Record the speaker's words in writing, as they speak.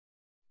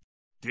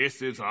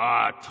This is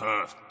our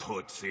turf,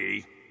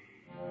 Tootsie.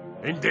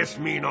 In this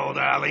mean old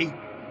alley,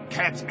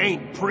 cats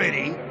ain't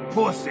pretty,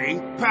 pussy,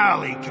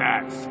 pally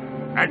cats.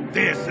 And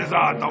this is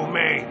our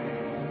domain.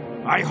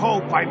 I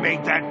hope I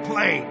made that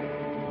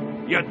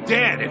plain. You're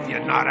dead if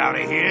you're not out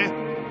of here.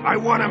 I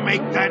want to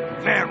make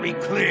that very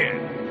clear.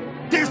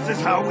 This is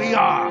how we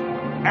are,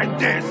 and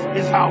this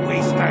is how we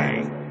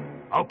stay.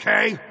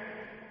 Okay?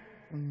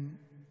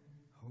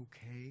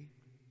 Okay.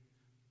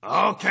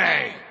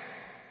 Okay.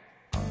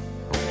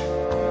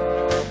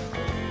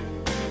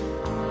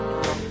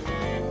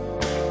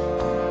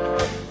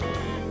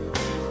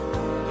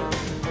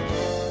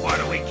 What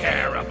do we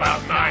care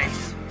about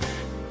nice?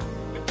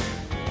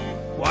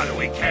 What do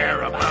we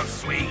care about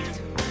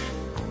sweet?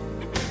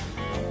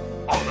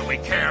 All that we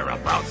care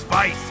about's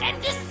vice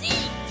and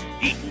deceit.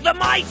 Eating the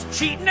mice,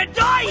 cheating the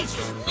dice. Which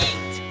is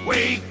neat.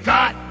 We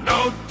got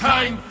no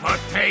time for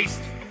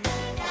taste.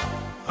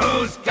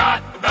 Who's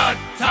got the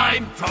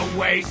time to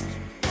waste?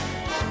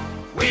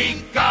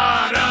 We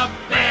got a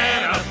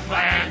better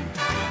plan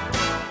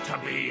to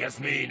be as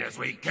mean as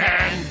we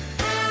can.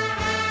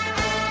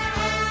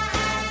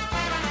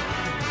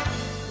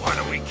 What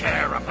do we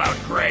care about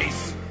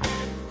grace?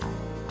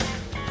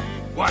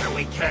 What do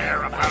we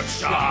care about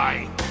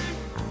shy?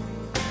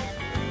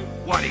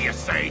 What do you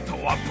say to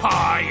a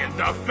pie in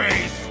the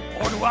face?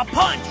 Or to a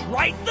punch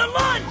right in the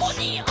lunch. Or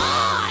the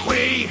eye.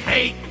 We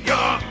hate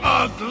your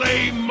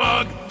ugly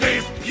mug,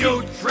 this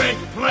putrid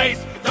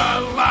place,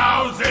 the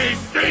lousy,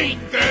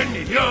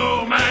 stinking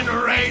human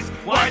race.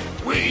 What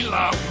we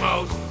love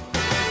most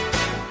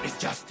is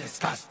just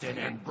disgusting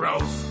and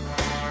gross.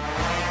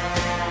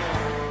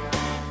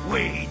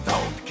 We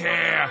don't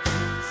care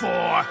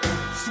for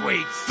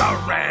sweet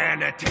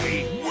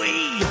serenity.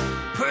 We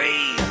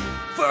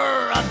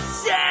prefer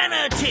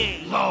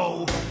obscenity.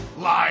 Low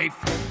life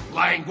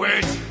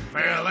language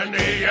filling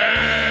the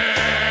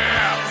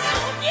air.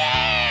 So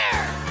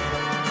yeah.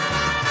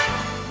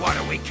 What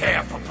do we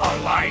care for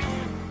polite?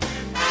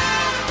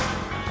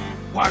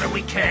 What do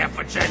we care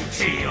for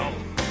genteel?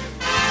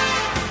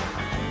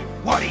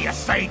 What do you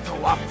say to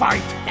a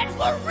fight? That's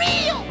for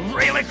real.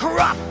 Really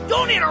corrupt.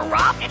 Don't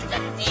interrupt. It's a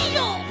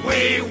deal.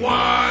 We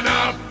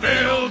wanna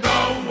fill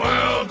the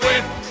world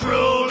with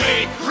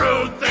truly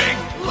crude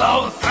things,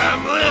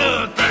 loathsome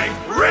lewd things,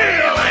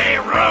 really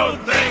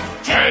rude things.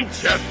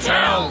 Can't you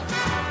tell?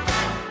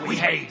 We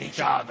hate each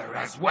other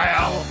as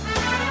well.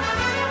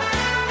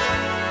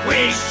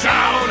 We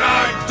shout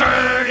our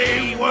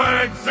dirty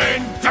words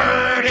and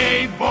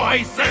dirty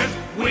voices.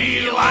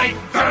 We like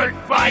dirt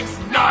bikes,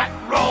 not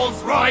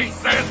Rolls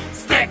Royces.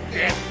 Stick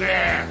it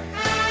there.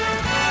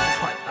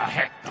 What the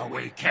heck do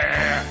we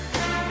care?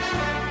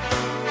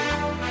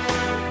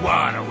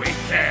 What do we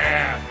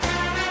care?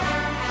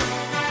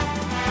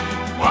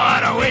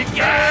 What do we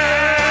care?